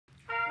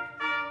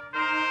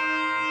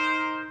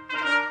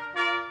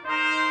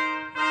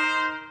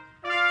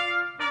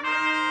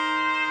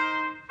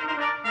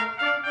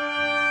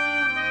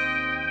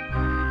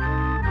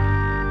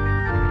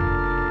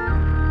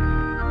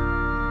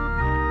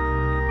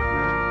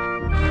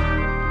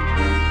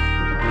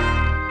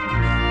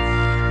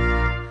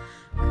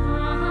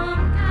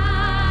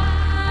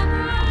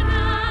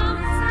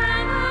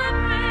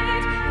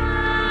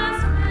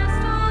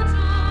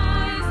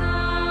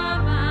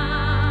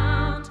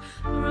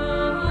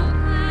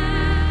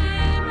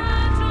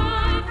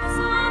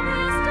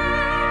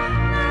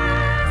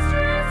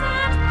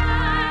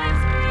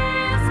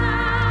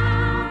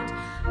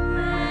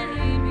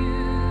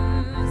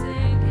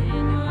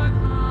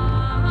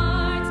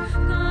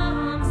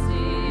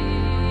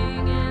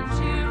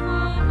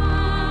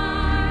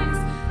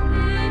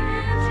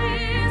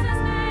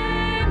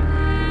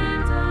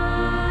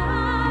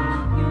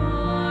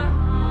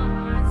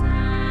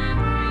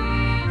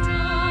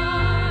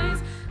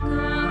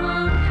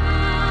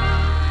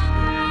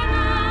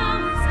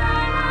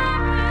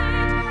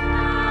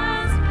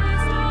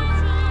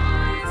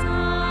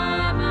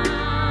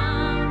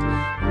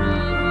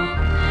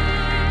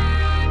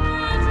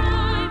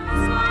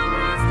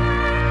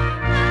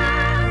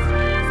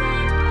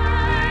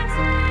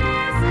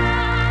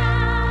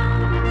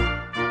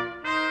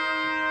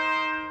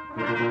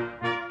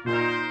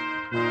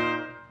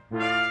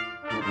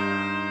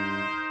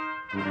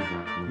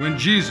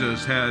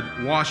Jesus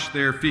had washed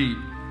their feet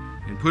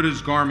and put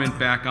his garment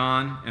back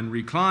on and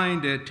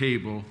reclined at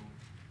table,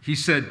 he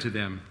said to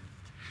them,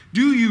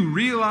 "Do you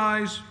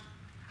realize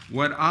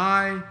what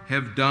I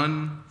have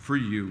done for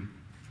you?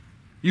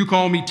 You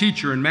call me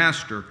teacher and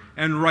master,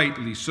 and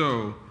rightly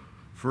so,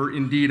 for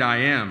indeed I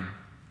am.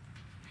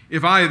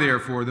 If I,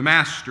 therefore, the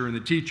master and the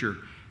teacher,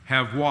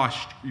 have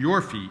washed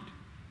your feet,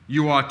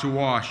 you ought to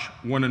wash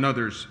one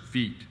another's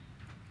feet.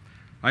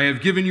 I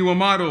have given you a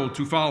model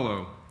to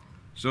follow,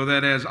 so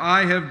that as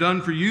I have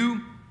done for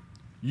you,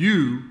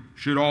 you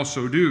should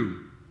also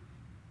do.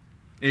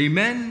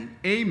 Amen,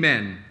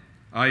 amen,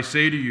 I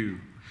say to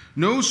you,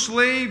 no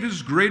slave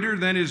is greater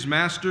than his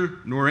master,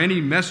 nor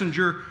any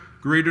messenger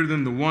greater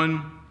than the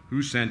one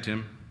who sent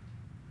him.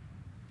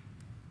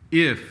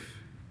 If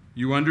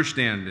you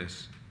understand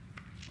this,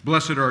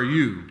 blessed are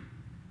you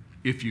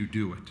if you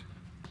do it."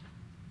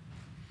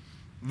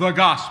 The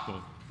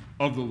Gospel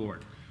of the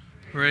Lord.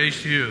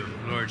 Praise to you,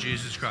 Lord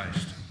Jesus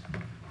Christ.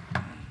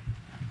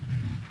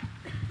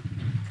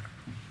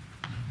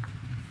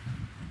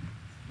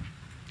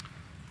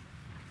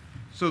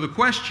 So the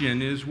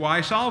question is, why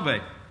Salve?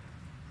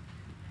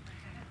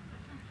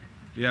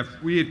 Yeah,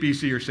 we at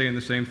BC are saying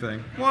the same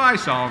thing. Why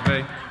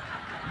Salve?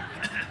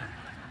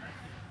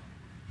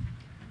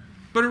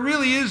 But it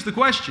really is the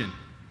question.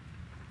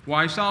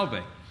 Why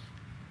Salve?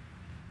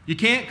 You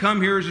can't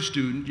come here as a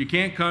student. You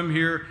can't come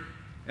here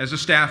as a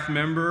staff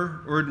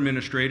member or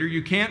administrator.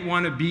 You can't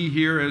want to be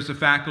here as a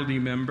faculty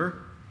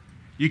member.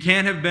 You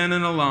can't have been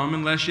an alum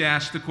unless you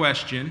ask the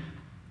question,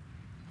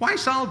 why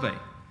Salve?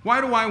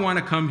 Why do I want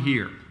to come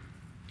here?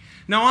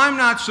 Now, I'm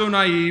not so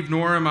naive,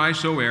 nor am I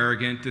so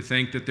arrogant to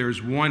think that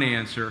there's one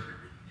answer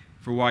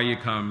for why you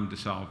come to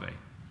Salve.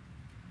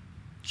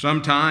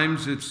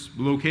 Sometimes it's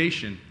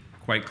location,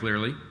 quite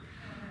clearly.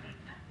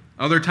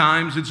 Other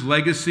times it's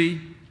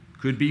legacy,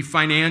 could be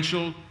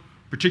financial,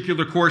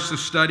 particular course of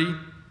study.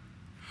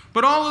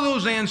 But all of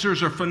those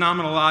answers are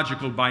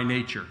phenomenological by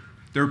nature.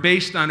 They're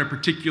based on a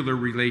particular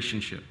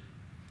relationship.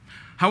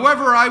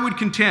 However, I would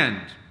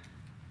contend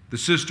the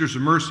Sisters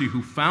of Mercy,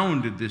 who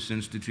founded this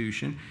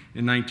institution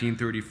in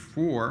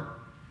 1934,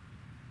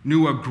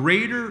 knew a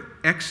greater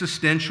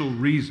existential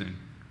reason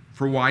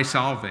for why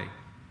Salve.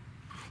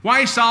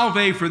 Why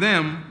Salve for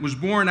them was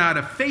born out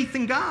of faith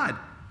in God,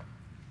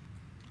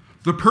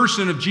 the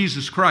person of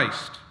Jesus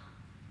Christ,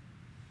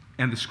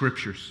 and the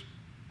Scriptures.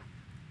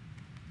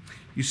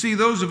 You see,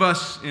 those of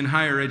us in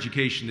higher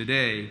education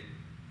today,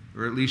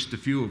 or at least a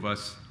few of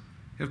us,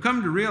 have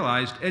come to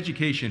realize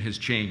education has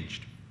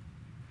changed.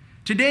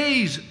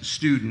 Today's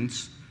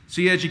students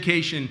see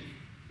education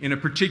in a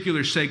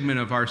particular segment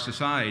of our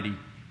society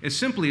as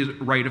simply a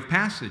rite of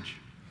passage.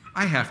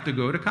 I have to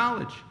go to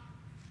college.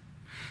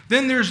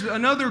 Then there's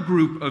another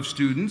group of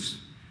students,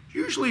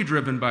 usually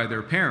driven by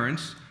their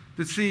parents,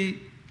 that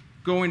see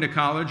going to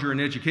college or an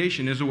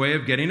education as a way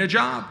of getting a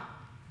job.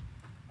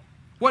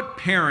 What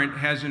parent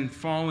hasn't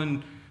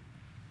fallen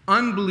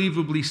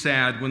unbelievably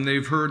sad when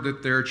they've heard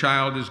that their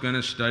child is going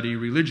to study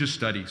religious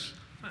studies?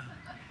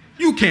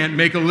 You can't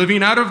make a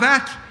living out of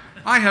that.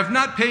 I have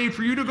not paid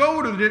for you to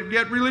go to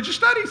get religious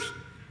studies.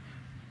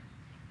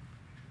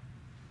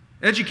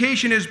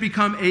 Education has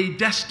become a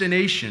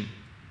destination.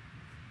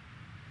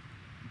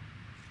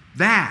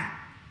 That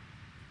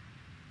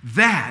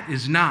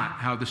is not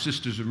how the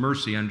Sisters of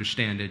Mercy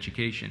understand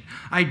education.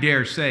 I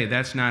dare say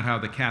that's not how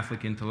the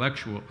Catholic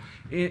intellectual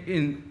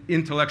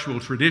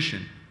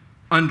tradition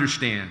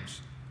understands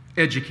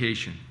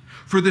education.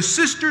 For the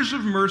Sisters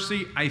of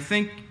Mercy, I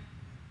think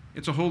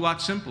it's a whole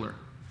lot simpler.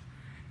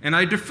 And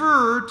I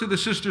defer to the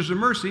Sisters of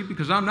Mercy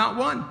because I'm not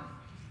one.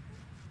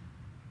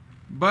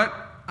 But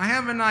I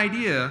have an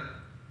idea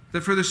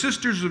that for the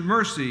Sisters of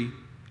Mercy,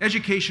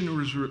 education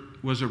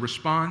was a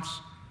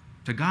response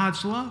to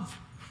God's love.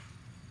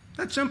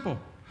 That's simple.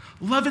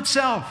 Love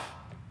itself.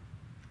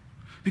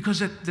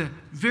 Because at the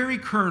very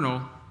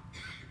kernel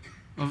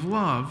of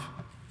love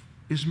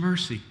is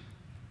mercy.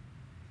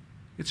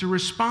 It's a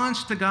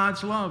response to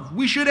God's love.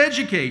 We should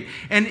educate.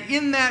 And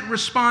in that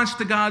response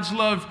to God's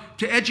love,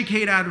 to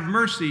educate out of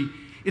mercy,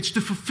 it's to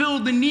fulfill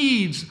the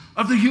needs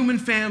of the human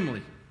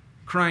family,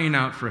 crying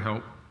out for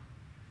help.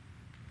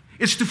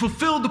 It's to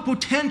fulfill the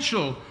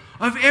potential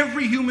of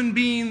every human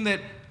being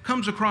that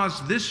comes across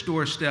this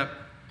doorstep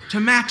to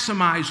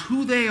maximize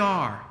who they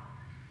are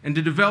and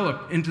to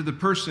develop into the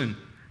person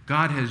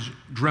God has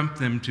dreamt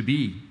them to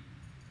be.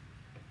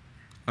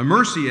 A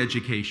mercy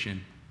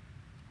education,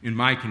 in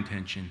my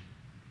contention,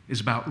 is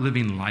about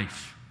living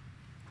life.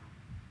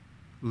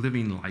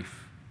 Living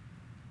life.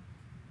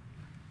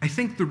 I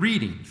think the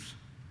readings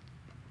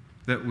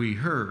that we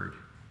heard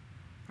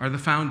are the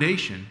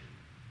foundation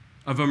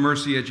of a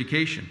mercy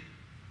education.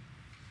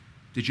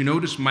 Did you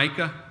notice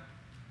Micah?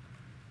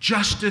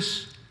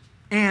 Justice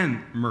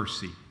and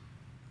mercy.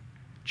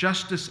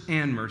 Justice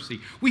and mercy.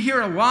 We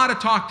hear a lot of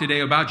talk today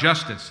about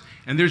justice,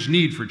 and there's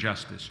need for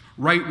justice,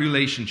 right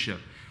relationship.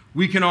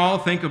 We can all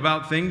think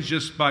about things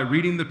just by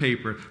reading the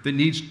paper that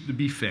needs to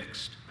be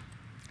fixed.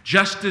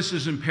 Justice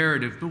is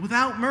imperative, but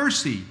without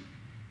mercy,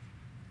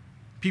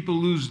 people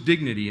lose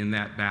dignity in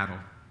that battle.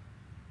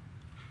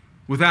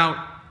 Without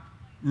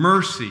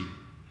mercy,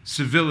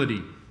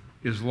 civility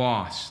is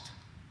lost.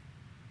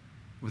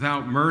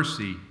 Without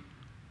mercy,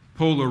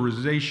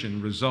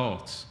 polarization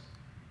results,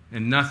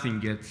 and nothing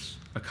gets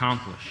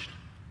accomplished.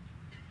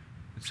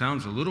 It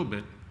sounds a little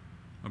bit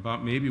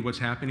about maybe what's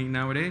happening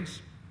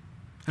nowadays.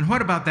 And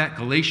what about that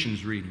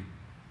Galatians reading?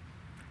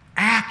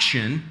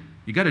 Action,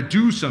 you got to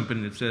do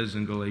something, it says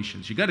in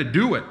Galatians. You got to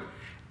do it.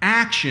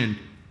 Action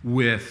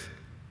with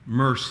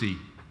mercy.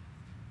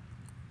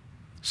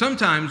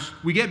 Sometimes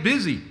we get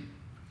busy.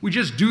 We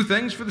just do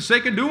things for the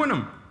sake of doing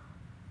them.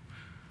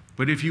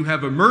 But if you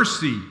have a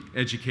mercy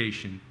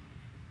education,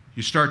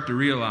 you start to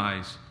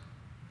realize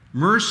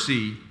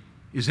mercy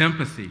is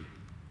empathy.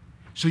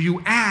 So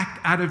you act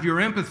out of your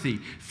empathy,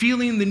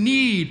 feeling the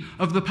need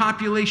of the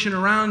population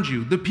around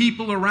you, the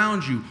people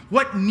around you.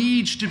 What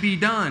needs to be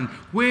done?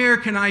 Where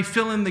can I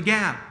fill in the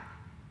gap?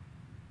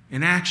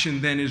 And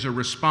action then is a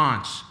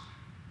response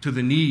to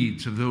the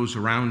needs of those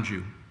around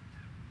you.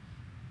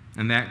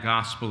 And that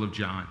Gospel of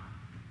John.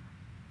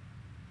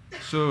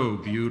 So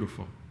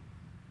beautiful.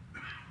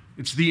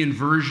 It's the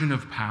inversion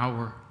of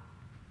power.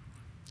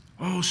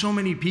 Oh, so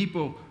many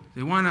people,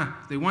 they want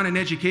an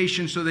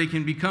education so they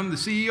can become the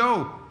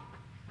CEO,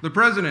 the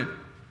president.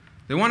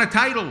 They want a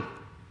title.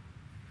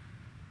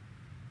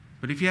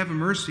 But if you have a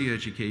mercy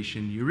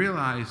education, you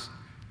realize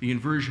the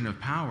inversion of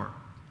power.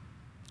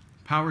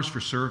 Power is for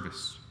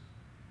service.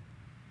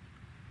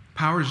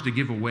 Power is to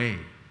give away.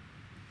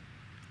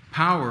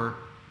 Power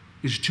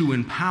is to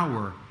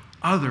empower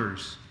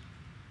others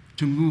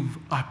to move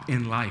up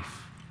in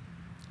life.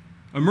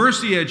 A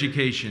mercy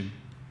education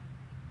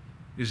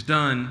is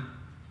done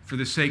for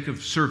the sake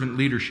of servant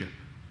leadership,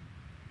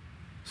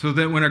 so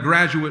that when a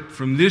graduate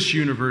from this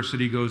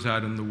university goes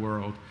out in the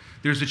world,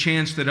 there's a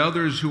chance that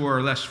others who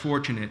are less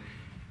fortunate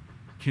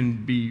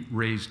can be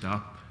raised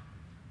up.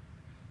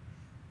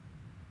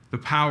 The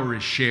power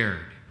is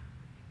shared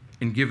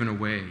and given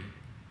away.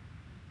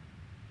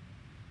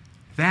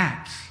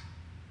 That's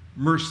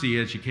mercy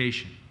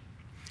education.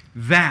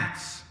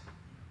 That's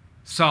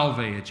Salve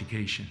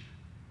education.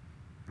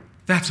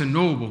 That's a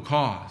noble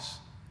cause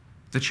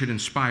that should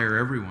inspire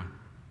everyone.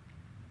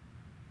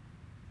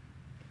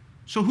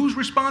 So who's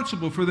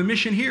responsible for the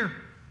mission here?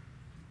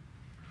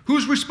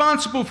 Who's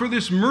responsible for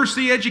this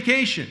mercy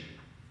education?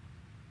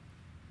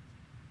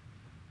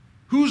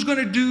 Who's going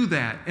to do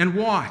that and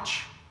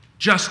watch?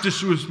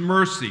 Justice with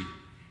mercy,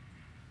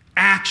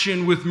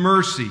 action with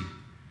mercy,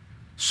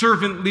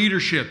 servant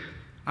leadership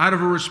out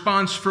of a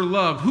response for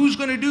love. Who's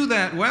going to do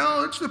that?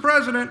 Well, it's the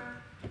president.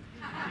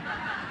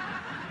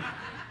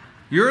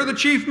 You're the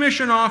chief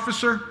mission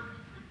officer.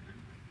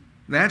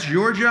 That's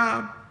your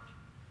job.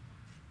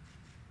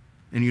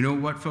 And you know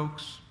what,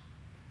 folks?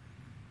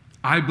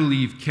 I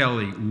believe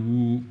Kelli,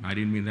 I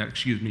didn't mean that,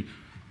 excuse me,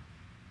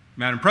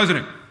 Madam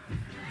President,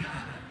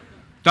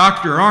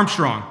 Dr.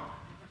 Armstrong,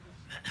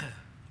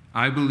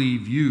 I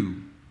believe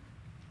you,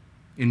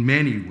 in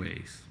many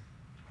ways,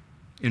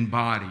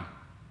 embody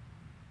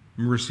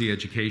mercy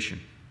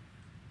education.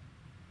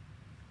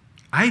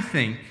 I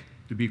think,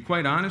 to be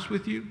quite honest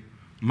with you,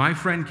 my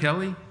friend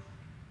Kelli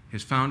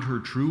has found her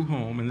true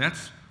home, and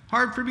that's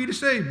hard for me to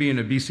say, being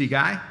a BC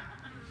guy,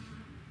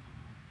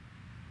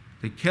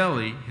 that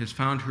Kelli has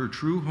found her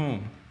true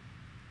home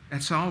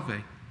at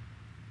Salve.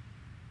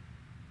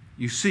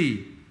 You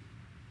see,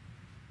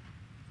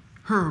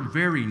 her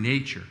very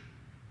nature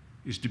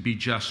is to be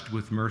just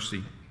with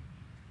mercy.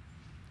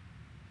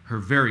 Her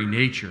very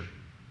nature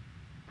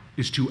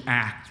is to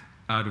act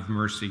out of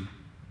mercy.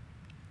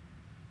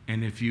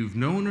 And if you've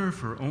known her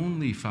for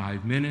only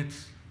 5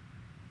 minutes,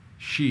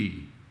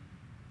 she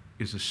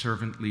is a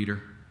servant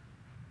leader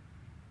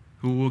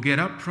who will get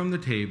up from the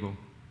table,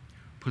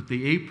 put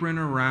the apron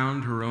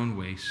around her own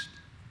waist,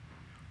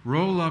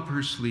 roll up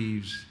her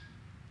sleeves,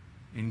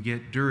 and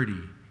get dirty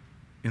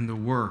in the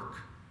work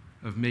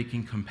of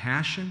making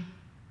compassion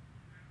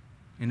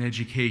and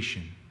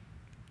education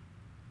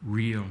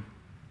real.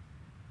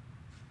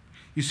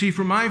 You see,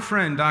 for my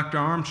friend, Dr.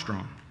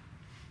 Armstrong,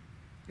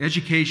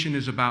 education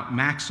is about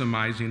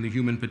maximizing the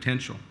human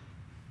potential.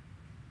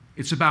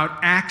 It's about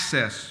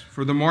access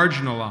for the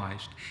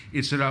marginalized.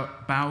 It's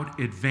about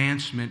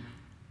advancement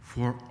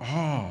for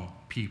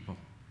all people.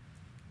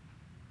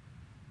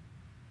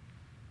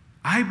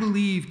 I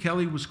believe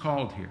Kelli was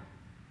called here.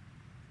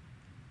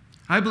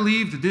 I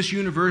believe that this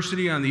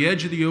university on the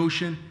edge of the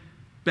ocean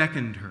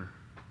beckoned her.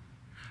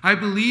 I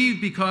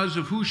believe because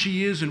of who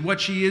she is and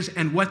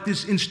what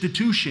this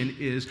institution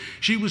is,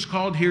 she was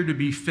called here to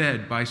be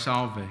fed by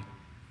Salve.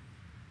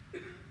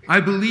 I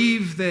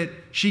believe that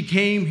she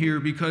came here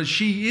because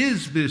she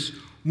is this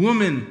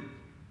woman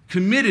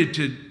committed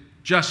to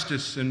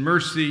justice and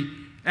mercy,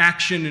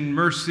 action and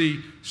mercy,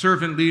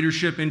 servant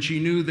leadership, and she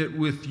knew that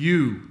with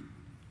you,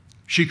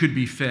 she could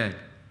be fed.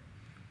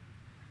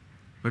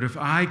 But if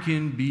I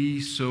can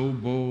be so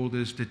bold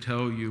as to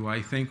tell you,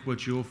 I think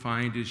what you'll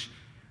find is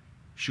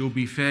she'll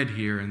be fed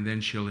here and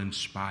then she'll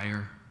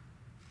inspire.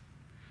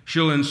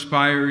 She'll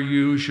inspire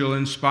you. She'll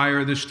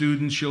inspire the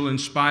students. She'll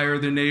inspire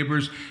the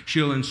neighbors.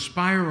 She'll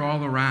inspire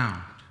all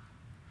around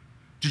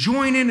to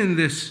join in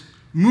this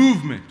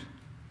movement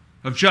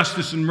of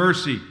justice and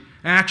mercy,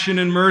 action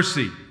and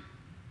mercy,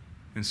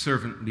 and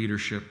servant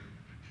leadership.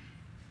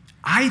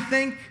 I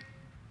think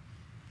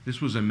this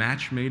was a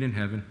match made in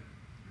heaven.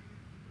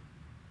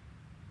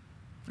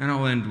 And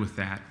I'll end with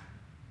that.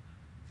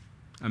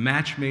 A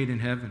match made in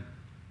heaven.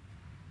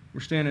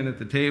 We're standing at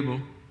the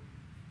table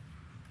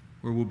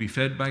where we'll be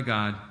fed by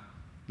God,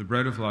 the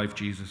bread of life,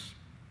 Jesus.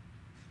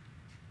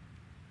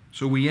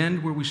 So we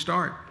end where we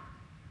start.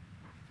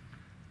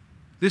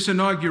 This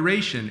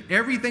inauguration,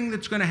 everything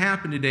that's going to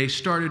happen today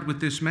started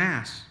with this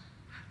Mass.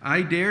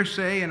 I dare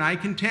say, and I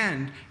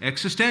contend,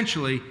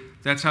 existentially,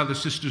 that's how the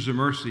Sisters of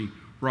Mercy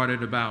brought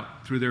it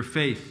about, through their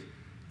faith,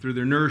 through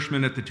their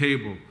nourishment at the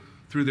table,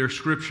 through their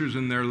scriptures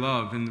and their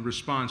love in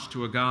response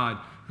to a God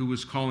who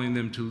was calling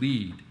them to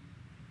lead.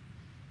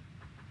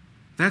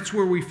 That's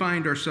where we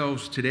find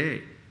ourselves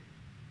today.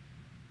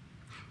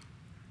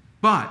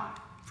 But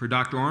for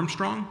Dr.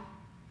 Armstrong,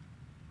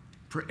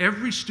 for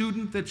every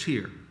student that's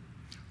here,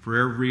 for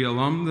every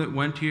alum that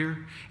went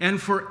here, and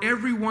for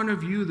every one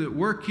of you that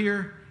work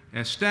here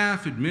as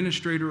staff,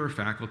 administrator, or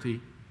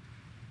faculty,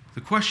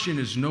 the question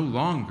is no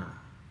longer,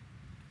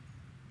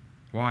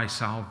 why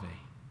Salve?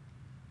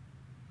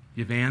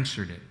 You've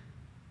answered it.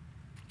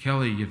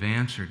 Kelli, you've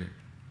answered it.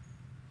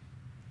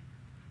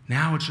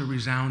 Now it's a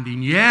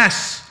resounding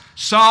yes,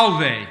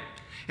 Salve.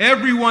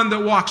 Everyone that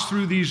walks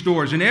through these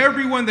doors and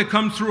everyone that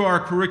comes through our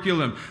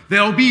curriculum,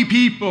 they'll be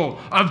people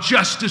of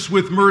justice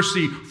with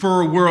mercy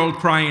for a world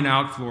crying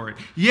out for it.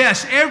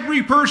 Yes,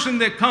 every person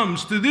that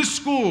comes to this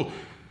school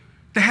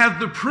to have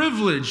the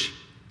privilege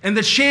and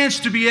the chance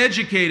to be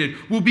educated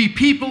will be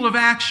people of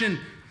action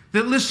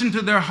that listen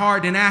to their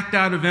heart and act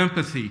out of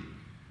empathy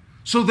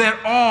so that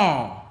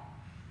all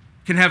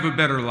can have a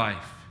better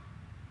life.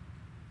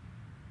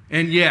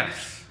 And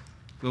yes,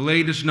 the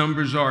latest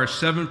numbers are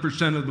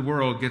 7% of the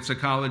world gets a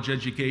college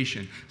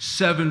education.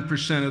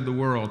 7% of the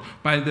world.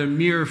 By the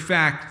mere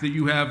fact that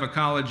you have a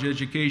college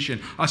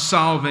education, a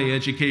Salve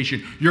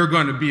education, you're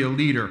going to be a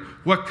leader.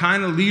 What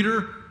kind of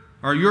leader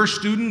are your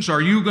students?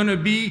 Are you going to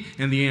be?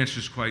 And the answer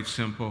is quite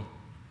simple.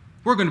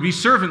 We're going to be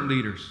servant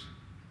leaders.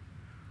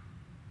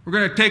 We're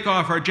going to take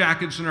off our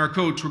jackets and our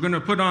coats. We're going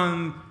to put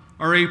on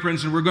our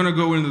aprons and we're going to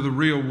go into the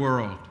real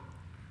world.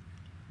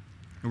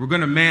 And we're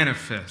going to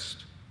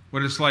manifest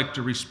what it's like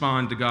to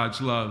respond to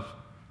God's love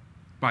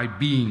by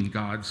being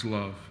God's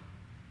love.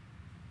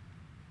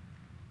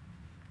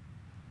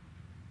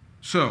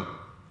 So,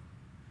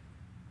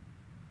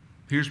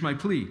 here's my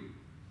plea.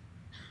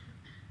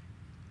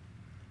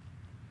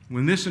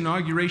 When this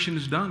inauguration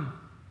is done,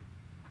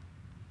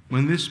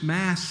 when this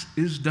Mass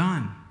is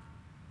done,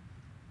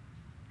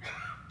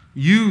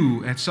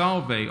 you at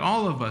Salve,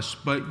 all of us,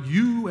 but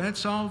you at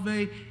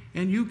Salve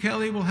and you,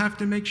 Kelli, will have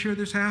to make sure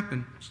this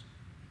happens.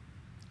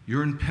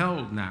 You're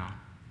impelled now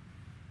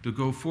to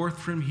go forth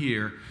from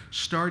here,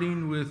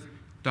 starting with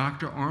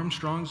Dr.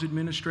 Armstrong's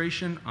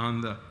administration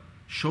on the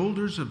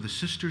shoulders of the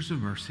Sisters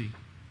of Mercy,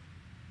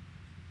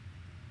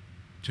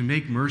 to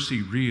make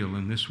mercy real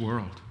in this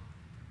world,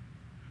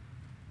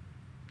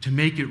 to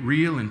make it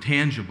real and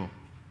tangible.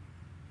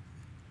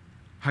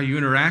 How you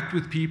interact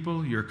with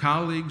people, your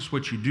colleagues,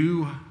 what you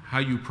do, how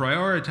you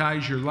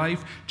prioritize your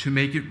life, to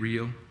make it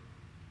real,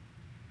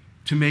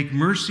 to make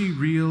mercy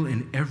real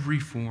in every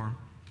form.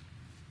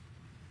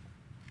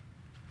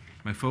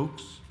 My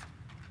folks,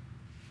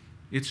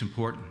 it's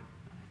important.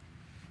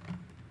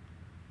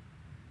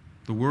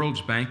 The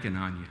world's banking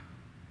on you.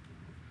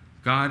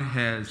 God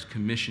has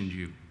commissioned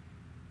you.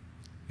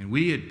 And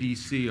we at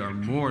BC are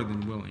more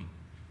than willing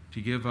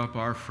to give up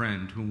our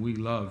friend whom we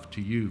love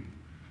to you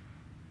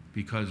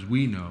because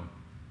we know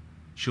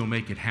she'll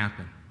make it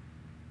happen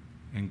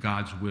and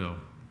God's will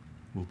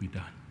be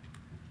done.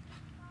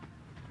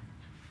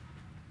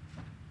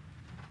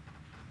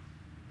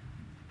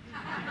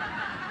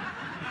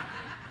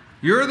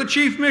 You're the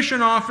chief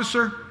mission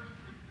officer.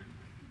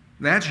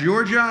 That's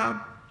your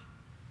job.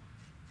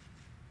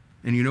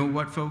 And you know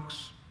what,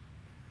 folks?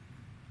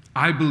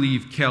 I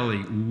believe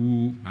Kelli,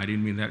 I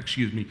didn't mean that,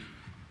 excuse me.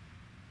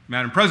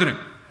 Madam President,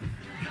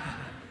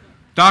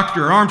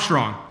 Dr.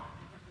 Armstrong,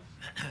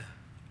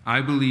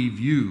 I believe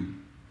you,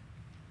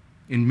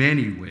 in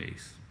many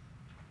ways,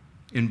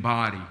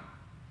 embody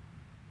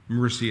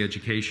mercy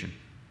education.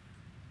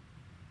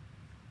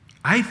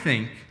 I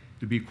think,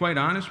 to be quite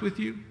honest with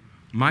you,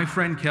 my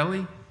friend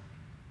Kelli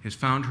has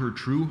found her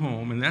true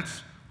home, and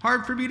that's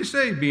hard for me to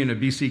say, being a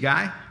BC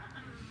guy.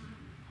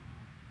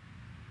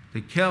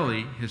 That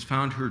Kelli has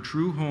found her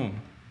true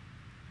home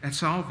at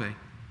Salve.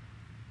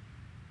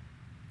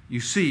 You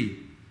see,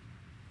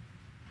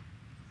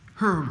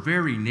 her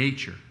very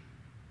nature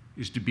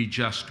is to be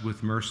just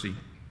with mercy.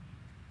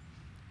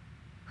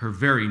 Her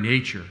very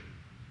nature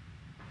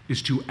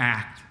is to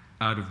act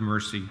out of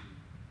mercy.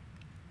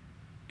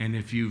 And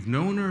if you've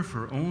known her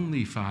for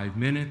only 5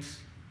 minutes,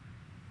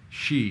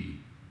 she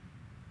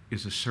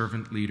is a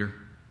servant leader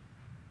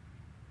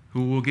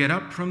who will get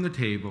up from the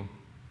table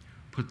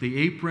put the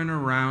apron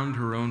around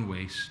her own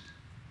waist,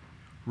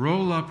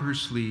 roll up her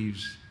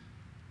sleeves,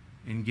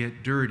 and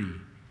get dirty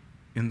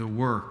in the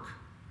work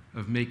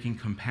of making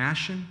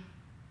compassion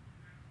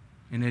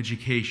and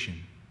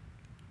education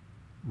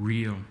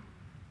real.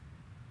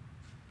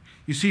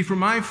 You see, for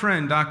my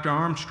friend, Dr.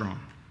 Armstrong,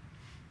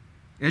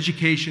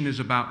 education is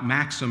about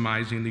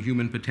maximizing the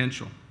human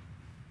potential.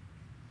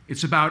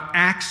 It's about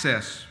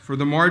access for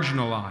the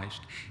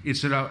marginalized.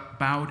 It's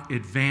about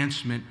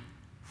advancement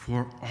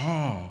for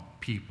all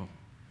people.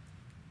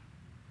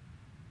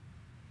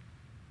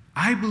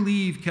 I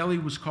believe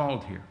Kelli was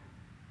called here.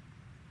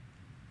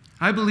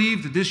 I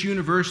believe that this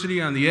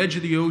university on the edge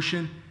of the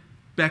ocean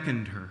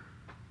beckoned her.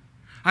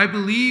 I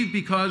believe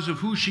because of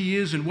who she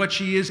is and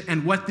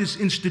what this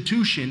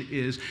institution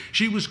is,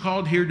 she was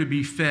called here to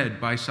be fed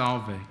by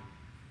Salve.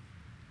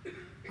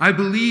 I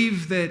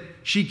believe that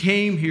she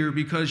came here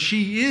because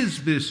she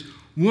is this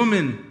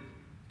woman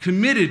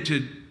committed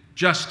to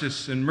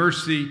justice and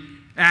mercy,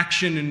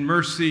 action and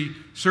mercy,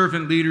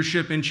 servant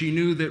leadership, and she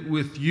knew that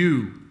with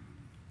you,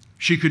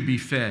 she could be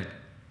fed.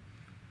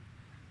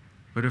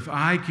 But if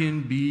I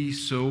can be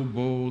so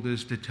bold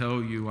as to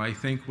tell you, I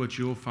think what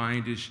you'll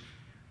find is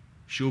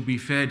she'll be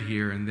fed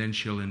here and then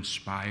she'll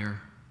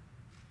inspire.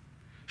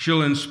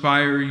 She'll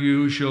inspire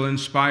you, she'll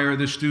inspire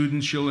the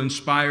students, she'll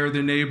inspire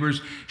the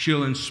neighbors,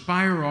 she'll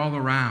inspire all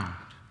around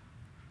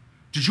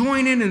to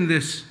join in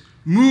this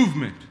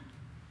movement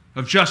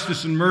of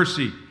justice and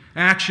mercy,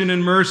 action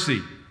and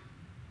mercy,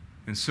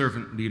 and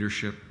servant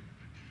leadership.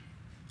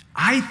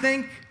 I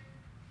think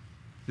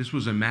this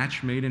was a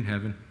match made in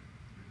heaven.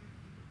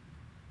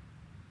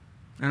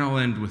 And I'll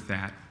end with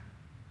that.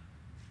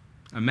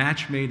 A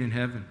match made in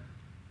heaven.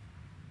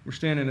 We're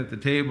standing at the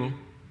table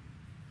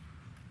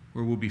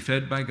where we'll be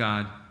fed by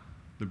God,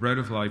 the bread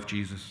of life,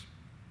 Jesus.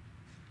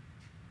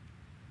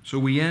 So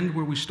we end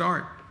where we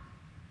start.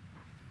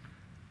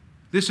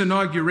 This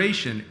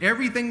inauguration,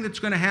 everything that's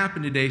going to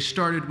happen today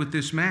started with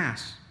this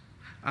Mass.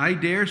 I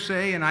dare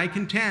say, and I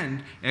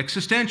contend,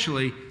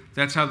 existentially,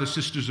 that's how the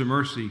Sisters of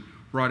Mercy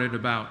brought it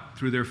about,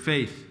 through their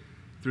faith,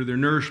 through their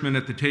nourishment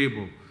at the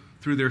table,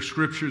 through their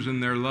scriptures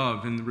and their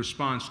love in the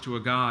response to a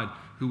God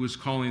who was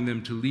calling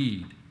them to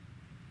lead.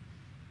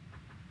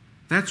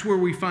 That's where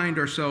we find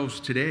ourselves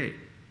today.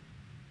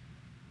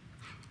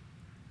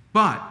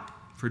 But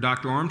for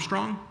Dr.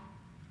 Armstrong,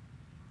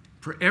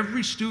 for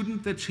every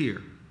student that's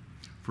here,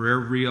 for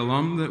every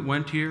alum that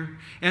went here,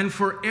 and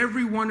for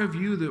every one of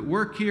you that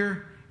work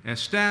here as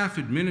staff,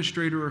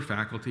 administrator, or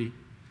faculty,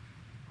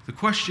 the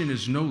question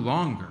is no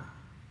longer,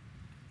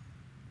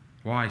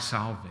 why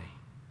Salve?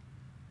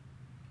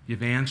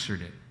 You've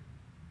answered it.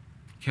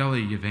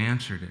 Kelli, you've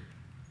answered it.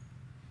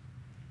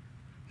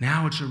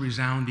 Now it's a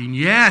resounding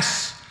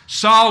yes,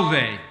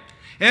 Salve.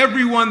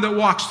 Everyone that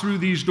walks through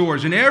these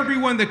doors and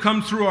everyone that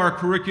comes through our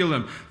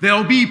curriculum,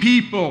 they'll be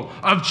people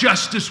of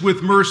justice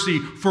with mercy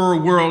for a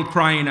world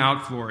crying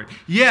out for it.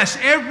 Yes,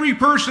 every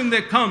person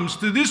that comes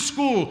to this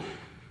school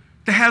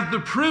to have the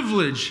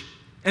privilege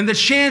and the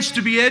chance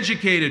to be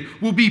educated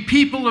will be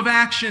people of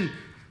action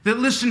that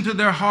listen to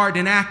their heart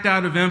and act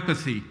out of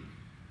empathy,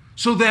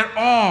 so that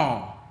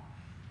all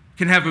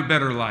can have a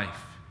better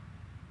life.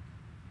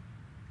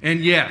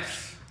 And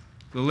yes,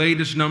 the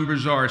latest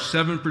numbers are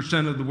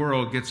 7% of the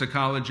world gets a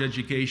college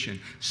education.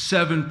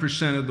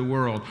 7% of the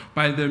world.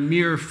 By the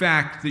mere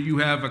fact that you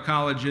have a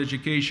college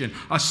education,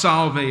 a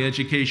Salve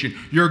education,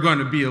 you're going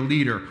to be a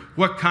leader.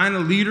 What kind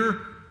of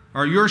leader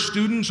are your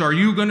students? Are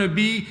you going to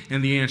be?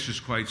 And the answer is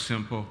quite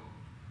simple.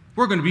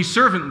 We're going to be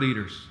servant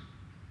leaders.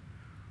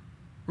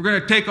 We're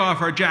going to take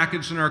off our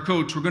jackets and our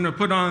coats. We're going to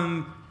put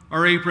on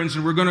our aprons,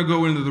 and we're going to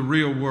go into the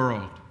real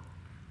world.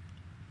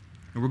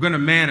 And we're going to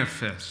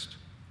manifest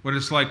what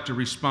it's like to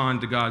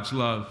respond to God's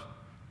love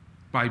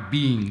by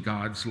being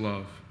God's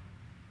love.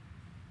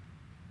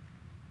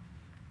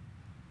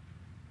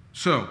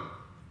 So,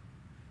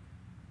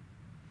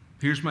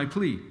 here's my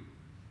plea.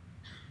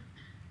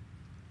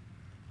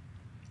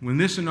 When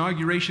this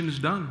inauguration is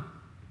done,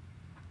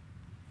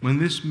 when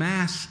this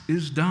Mass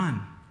is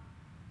done,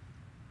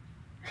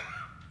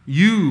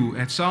 you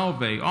at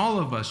Salve, all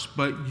of us,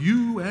 but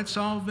you at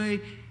Salve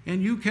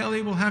and you,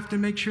 Kelli, will have to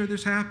make sure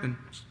this happens.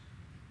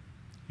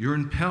 You're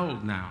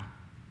impelled now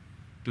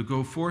to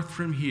go forth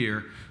from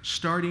here,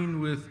 starting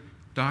with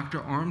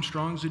Dr.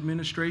 Armstrong's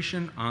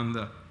administration on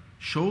the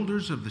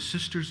shoulders of the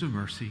Sisters of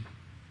Mercy,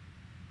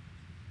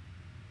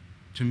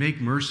 to make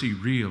mercy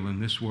real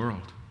in this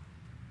world,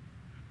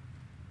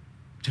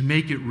 to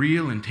make it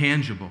real and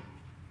tangible.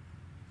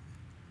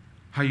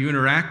 How you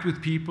interact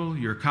with people,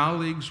 your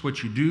colleagues,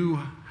 what you do,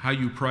 how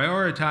you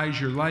prioritize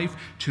your life,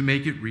 to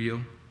make it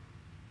real,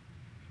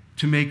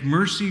 to make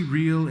mercy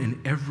real in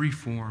every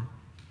form.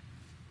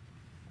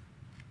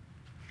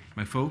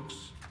 My folks,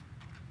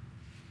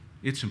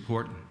 it's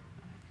important.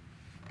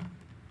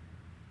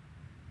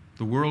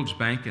 The world's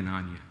banking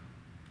on you.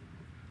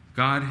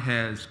 God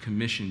has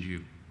commissioned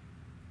you.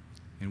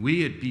 And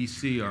we at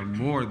BC are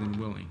more than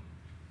willing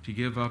to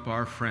give up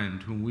our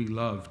friend whom we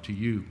love to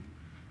you,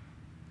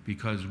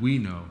 because we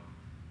know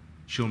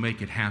she'll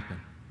make it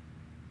happen.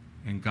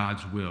 and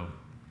God's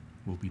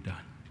will be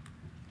done.